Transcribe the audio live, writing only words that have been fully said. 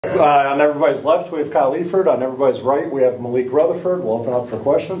On everybody's left, we have Kyle Efford. On everybody's right, we have Malik Rutherford. We'll open up for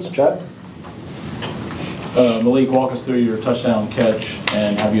questions. Chet? Malik, walk us through your touchdown catch,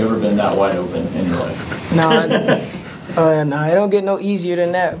 and have you ever been that wide open in your life? No, it don't get no easier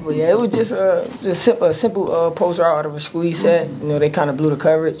than that. But yeah, it was just a simple post route out of a squeeze set. You know, they kind of blew the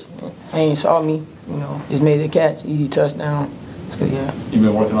coverage. Ain't saw me. You know, just made the catch, easy touchdown. So yeah. You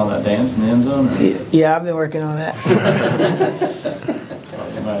been working on that dance in the end zone? Or? Yeah, I've been working on that.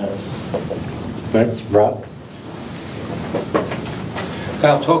 Thanks, Rob.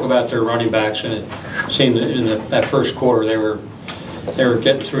 Kyle, talk about their running backs, and it seemed that in that first quarter they were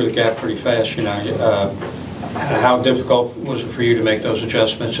getting through the gap pretty fast. You know, how difficult was it for you to make those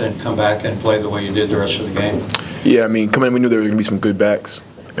adjustments and come back and play the way you did the rest of the game? Yeah, I mean, coming in, we knew there were going to be some good backs.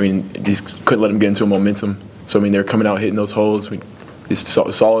 I mean, just couldn't let them get into a momentum. So I mean, they're coming out hitting those holes. We just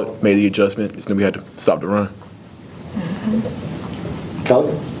saw it, made the adjustment. Just knew we had to stop the run.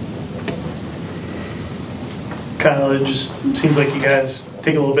 Kelly? Kyle, it just seems like you guys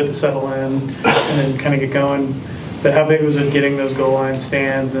take a little bit to settle in and then kind of get going. But how big was it getting those goal line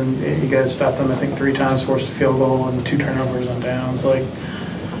stands? And you guys stopped them, I think, 3 times, forced a field goal, and 2 turnovers on downs. Like,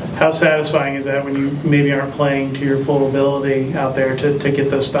 how satisfying is that when you maybe aren't playing to your full ability out there to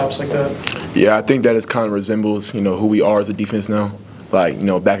get those stops like that? Yeah, I think that is kind of resembles, you know, who we are as a defense now. Like, you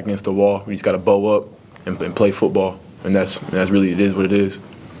know, back against the wall, we just got to bow up and play football. And that's really, it is what it is.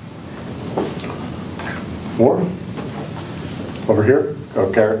 More? Over here. Go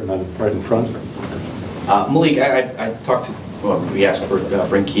Garrett, and then right in front. Malik, I talked to, we asked for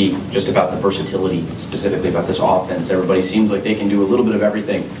Brent Key just about the versatility, specifically about this offense. Everybody seems like they can do a little bit of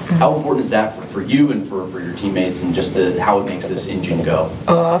everything. How important is that for you and for your teammates, and just how it makes this engine go?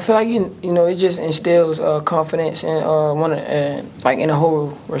 I feel like you know it just instills confidence in like in the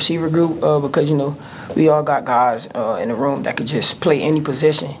whole receiver group because you know we all got guys in the room that could just play any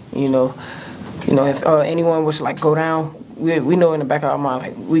position. You know if anyone was to like go down. We know in the back of our mind,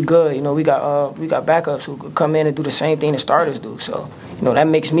 like, we good. You know, we got backups who could come in and do the same thing the starters do. So, you know, that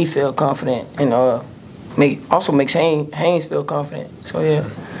makes me feel confident, and also makes Haynes feel confident. So, yeah.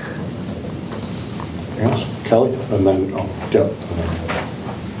 Yes, Kelly, and then Joe.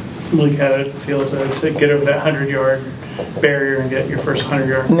 Malik, how did it feel to get over that 100-yard barrier and get your first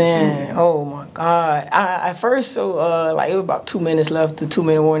 100-yard? Man, oh my God! At first, it was about 2 minutes left, the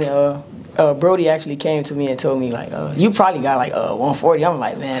 2-minute warning. Brody actually came to me and told me, like, you probably got like 140. I'm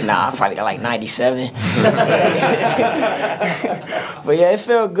like, man, nah, I probably got like 97. But yeah, it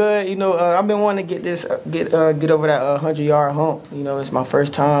felt good. You know, I've been wanting to get over that 100-yard hump. You know, it's my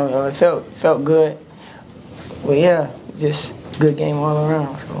first time. It felt good. But yeah, just good game all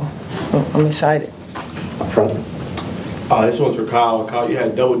around. So I'm excited. Front. This one's for Kyle. Kyle, you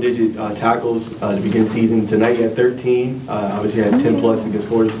had double-digit tackles to begin the season. Tonight you had 13. Obviously you had 10-plus against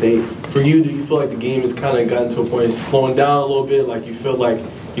Florida State. For you, do you feel like the game has kind of gotten to a point it's slowing down a little bit? Like you feel like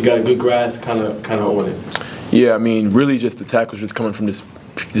you got a good grasp kind of on it? Yeah, I mean, really just the tackles just coming from this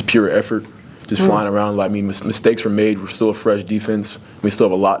pure effort, just flying around. Like, I mean, mistakes were made. We're still a fresh defense. We still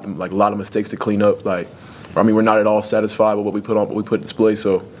have a lot of mistakes to clean up. Like, I mean, we're not at all satisfied with what we put on display.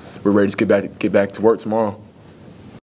 So we're ready to get back to work tomorrow.